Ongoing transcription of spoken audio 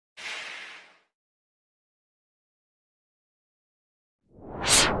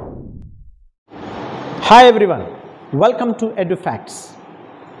Hi everyone, welcome to Edu Facts.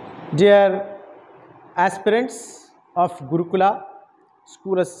 Dear aspirants of Gurukula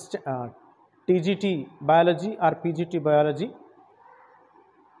School of TGT Biology or PGT Biology,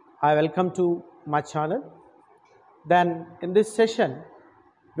 I welcome to my channel. Then in this session,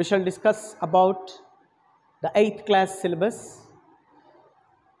 we shall discuss about the 8th class syllabus.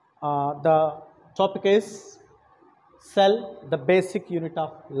 The topic is cell, the basic unit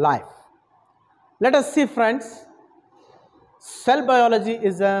of life. Let us see, friends, cell biology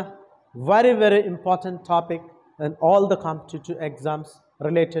is a very important topic in all the competitive exams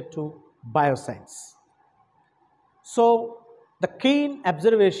related to bioscience. So the keen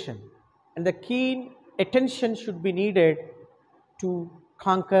observation and the keen attention should be needed to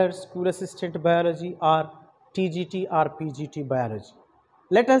conquer school assistant biology or TGT or PGT biology.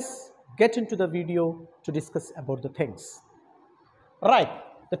 Let us get into the video to discuss about the things. Right,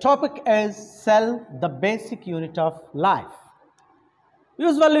 the topic is cell, the basic unit of life.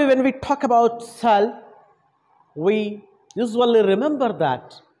 Usually when we talk about cell, we usually remember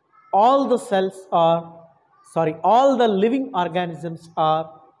that all the living organisms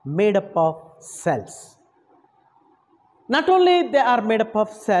are made up of cells. Not only they are made up of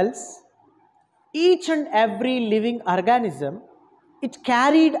cells, each and every living organism, it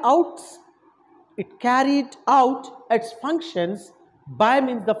carried out its functions by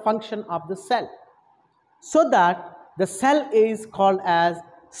means the function of the cell, so that the cell is called as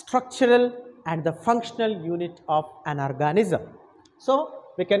structural and the functional unit of an organism. So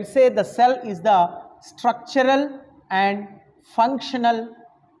we can say the cell is the structural and functional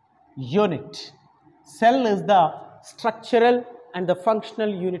unit. Cell is the structural and the functional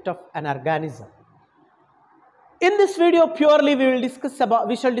unit of an organism. In this video purely we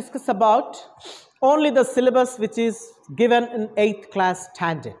shall discuss about only the syllabus which is given in 8th class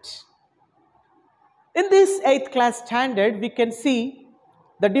standard. In this 8th class standard, we can see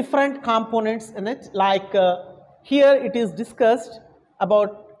the different components in it, like here it is discussed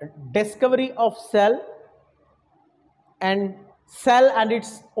about discovery of cell, and cell and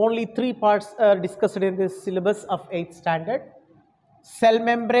its only 3 parts are discussed in this syllabus of 8th standard: cell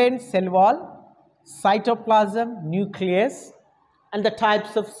membrane, cell wall, cytoplasm, nucleus, and the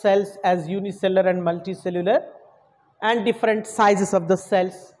types of cells as unicellular and multicellular, and different sizes of the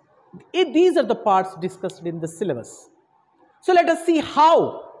cells. These are the parts discussed in the syllabus. So let us see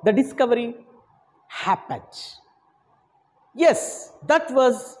how the discovery happened. Yes, that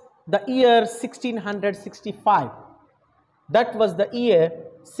was the year 1665. That was the year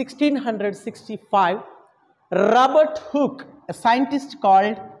 1665. Robert Hooke, a scientist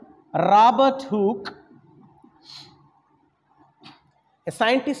called Robert Hooke,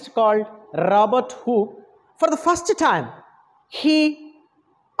 for the first time, he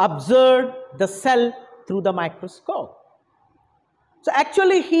observed the cell through the microscope. So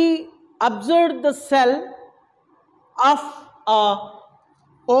actually he observed the cell of a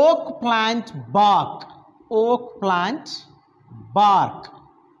oak plant bark. Oak plant bark.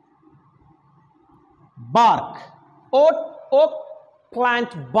 Oak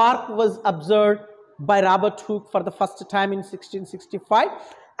plant bark was observed by Robert Hooke for the first time in 1665,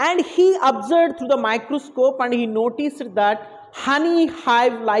 and he observed through the microscope and he noticed that honey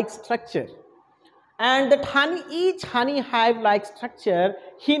hive like structure, and that each honey hive like structure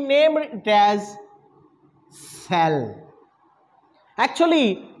he named it as cell.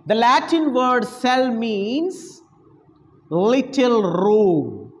 Actually the Latin word cell means little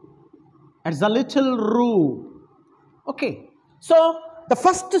room. It's a little room. Okay, so the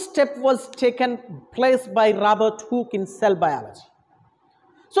first step was taken place by Robert Hooke in cell biology.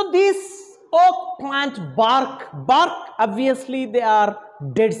 So these oak plant bark obviously they are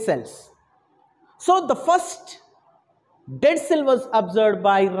dead cells. So the first dead cell was observed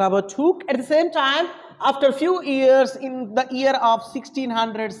by Robert Hooke. At the same time, after a few years, in the year of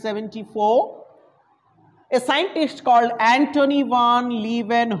 1674, a scientist called Antony van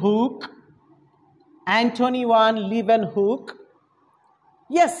Leeuwenhoek,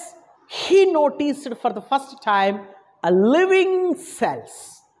 yes, he noticed for the first time a living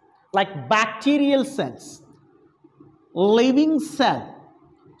cells, like bacterial cells, living cell.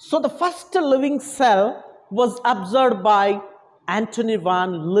 So the first living cell was observed by Antony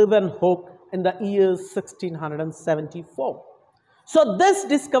van Leeuwenhoek in the year 1674. So this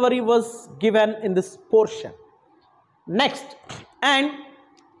discovery was given in this portion. Next, and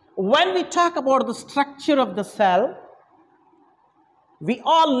when we talk about the structure of the cell, we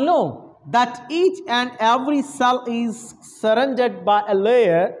all know that each and every cell is surrounded by a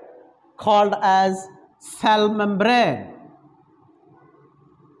layer called as cell membrane.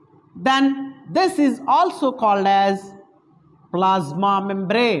 then this is also called as plasma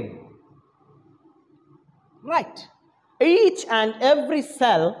membrane. Right. Each and every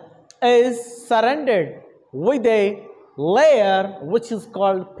cell is surrounded with a layer which is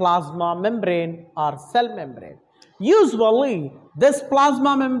called plasma membrane or cell membrane. Usually, this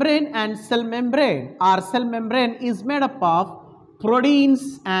plasma membrane and cell membrane or cell membrane is made up of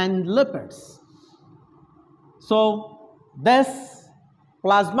proteins and lipids. So, this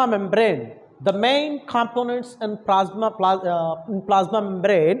plasma membrane, the main components in plasma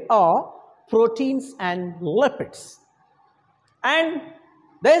membrane are proteins and lipids. And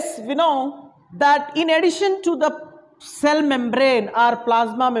this we know that in addition to the cell membrane or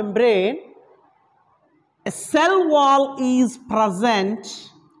plasma membrane, a cell wall is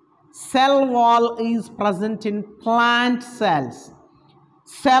present. Cell wall is present in plant cells.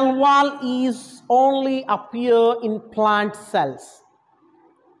 Cell wall is only appear in plant cells.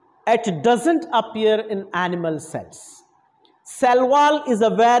 It doesn't appear in animal cells. Cell wall is a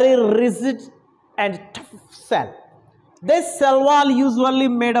very rigid and tough cell. This cell wall usually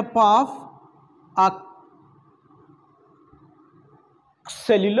made up of a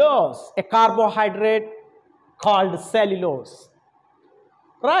cellulose, a carbohydrate called cellulose.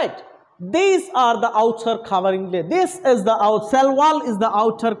 Right? These are the outer covering layer. This is the cell wall is the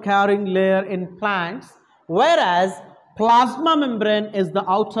outer covering layer in plants, whereas plasma membrane is the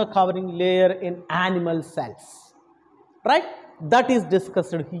outer covering layer in animal cells. Right? That is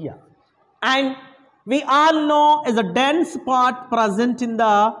discussed here. And we all know is a dense part present in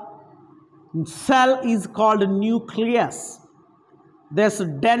the cell is called nucleus. This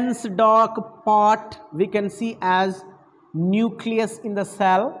dense dark part we can see as nucleus in the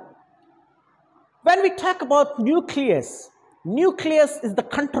cell. When we talk about nucleus, nucleus is the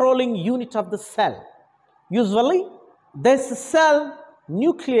controlling unit of the cell. Usually, this cell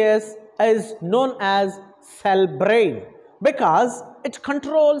nucleus is known as cell brain because it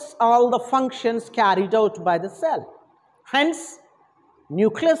controls all the functions carried out by the cell. Hence,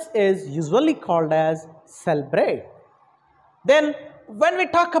 nucleus is usually called as cell brain. Then, when we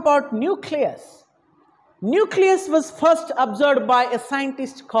talk about nucleus, nucleus was first observed by a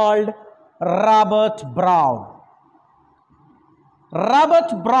scientist called Robert Brown.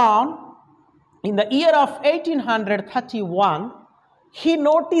 Robert Brown, in the year of 1831, he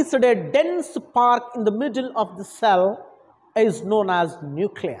noticed a dense part in the middle of the cell is known as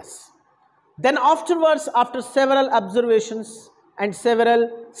nucleus. Then afterwards, after several observations and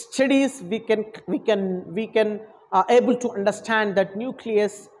several studies, we can able to understand that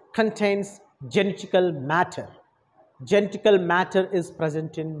nucleus contains genetical matter. Genetical matter is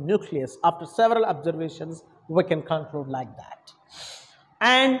present in nucleus. After several observations, we can conclude like that.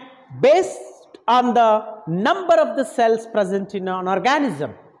 And based on the number of the cells present in an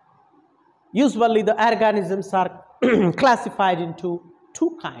organism, usually the organisms are classified into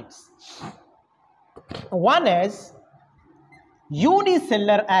two kinds. One is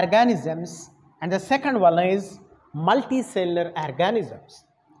unicellular organisms and the second one is multicellular organisms.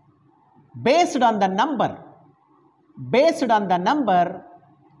 Based on the number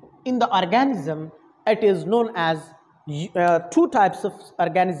in the organism, it is known as two types of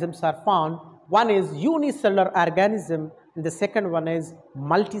organisms are found. One is unicellular organism and the second one is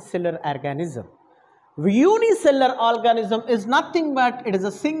multicellular organism. Unicellular organism is nothing but it is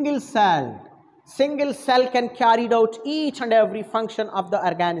a single cell. Single cell can carry out each and every function of the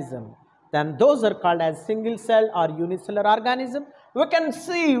organism. Then those are called as single cell or unicellular organism. We can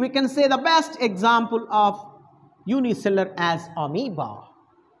say the best example of unicellular as amoeba.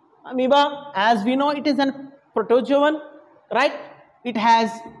 Amoeba, as we know, it is a protozoan, right? It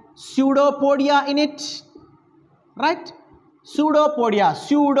has pseudopodia in it, right? Pseudopodia.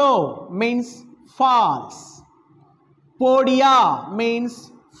 Pseudo means false. Podia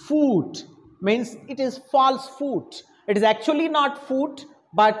means food, means it is false food. It is actually not food,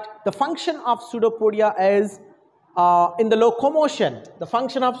 but the function of pseudopodia is in the locomotion. The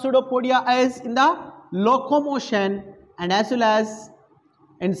function of pseudopodia is in the locomotion and as well as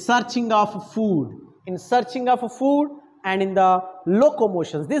in searching of food. In searching of food and in the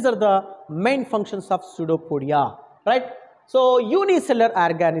locomotions. These are the main functions of pseudopodia, right? So, unicellular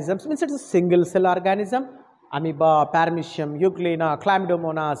organisms means it is a single cell organism. Amoeba, paramecium, euglena,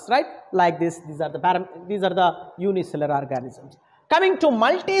 chlamydomonas, right? Like this, these are the unicellular organisms. Coming to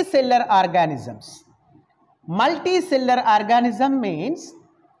multicellular organisms. Multicellular organism means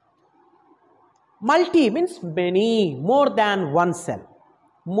multi means many, more than one cell.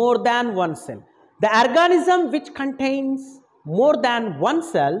 More than one cell. The organism which contains more than one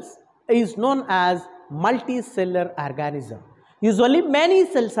cells is known as multicellular organism. Usually many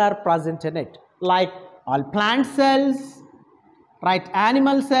cells are present in it, like all plant cells, right,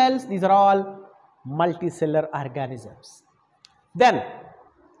 animal cells, these are all multicellular organisms. Then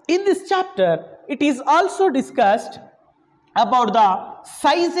in this chapter it is also discussed about the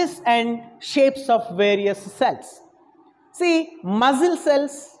sizes and shapes of various cells. See, muscle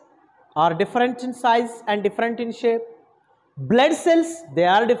cells are different in size and different in shape. Blood cells, they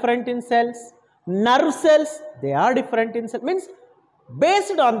are different in cells. Nerve cells, they are different in cells. Means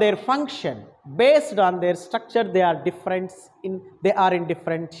based on their function, based on their structure, they are in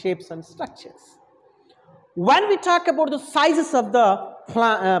different shapes and structures. When we talk about the sizes of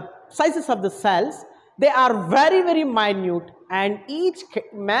the cells, they are very, very minute, and each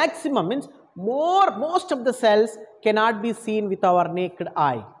maximum means most of the cells cannot be seen with our naked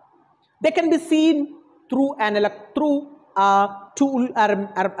eye. They can be seen through a tool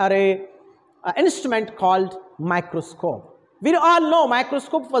or a instrument called microscope. We all know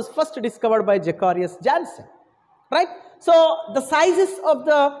microscope was first discovered by Zacharias Janssen, right? So the sizes of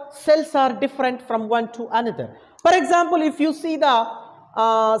the cells are different from one to another. For example, if you see the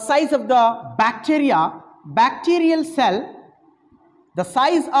size of the bacterial cell, the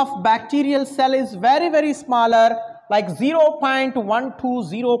size of bacterial cell is very, very smaller, like 0.1 to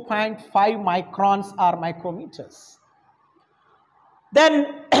 0.5 microns or micrometers.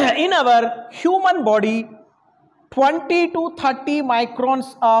 Then in our human body, 20 to 30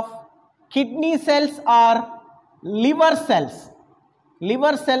 microns of kidney cells or liver cells.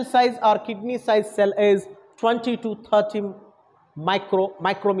 Liver cell size or kidney size cell is 20 to 30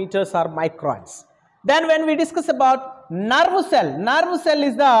 micrometers or microns. Then when we discuss about nerve cell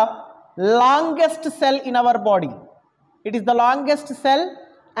is the longest cell in our body. It is the longest cell,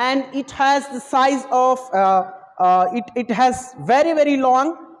 and it has the size of, it has very, very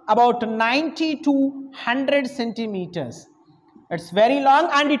long, about 90 to 100 centimeters. It's very long,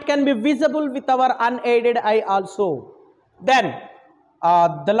 and it can be visible with our unaided eye also. Then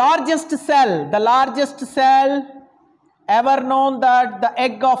the largest cell ever known, that the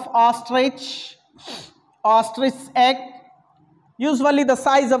egg of ostrich egg. Usually the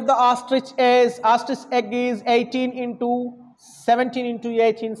size of the ostrich egg is 17 into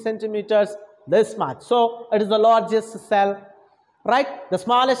 18 centimeters, this much. So it is the largest cell, right? The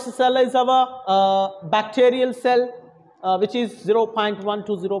smallest cell is our bacterial cell, which is 0.1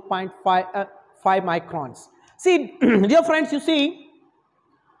 to 0.5 microns. See, dear friends, you see,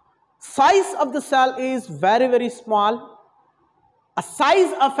 size of the cell is very, very small. A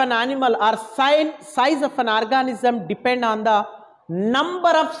size of an animal or size of an organism depend on the number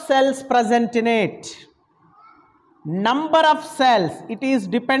of cells present in it. Number of cells, it is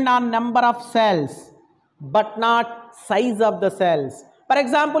depend on number of cells, but not size of the cells. For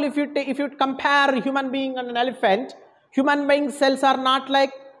example, if you compare human being and an elephant, human being cells are not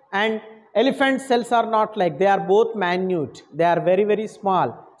like, and elephant cells are not like. They are both minute. They are very, very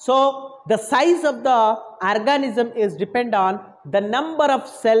small. So the size of the organism is depend on the number of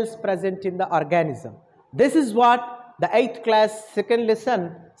cells present in the organism. This is what the 8th class second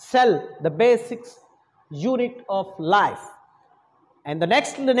lesson, cell, the basics unit of life. And the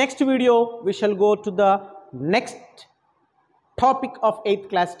next video we shall go to the next topic of 8th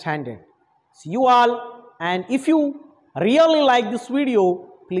class standard. See you all, and if you really like this video,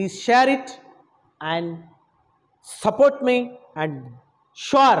 please share it and support me, and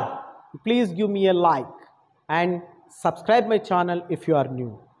sure, please give me a like and subscribe my channel if you are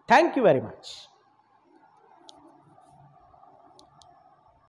new. Thank you very much.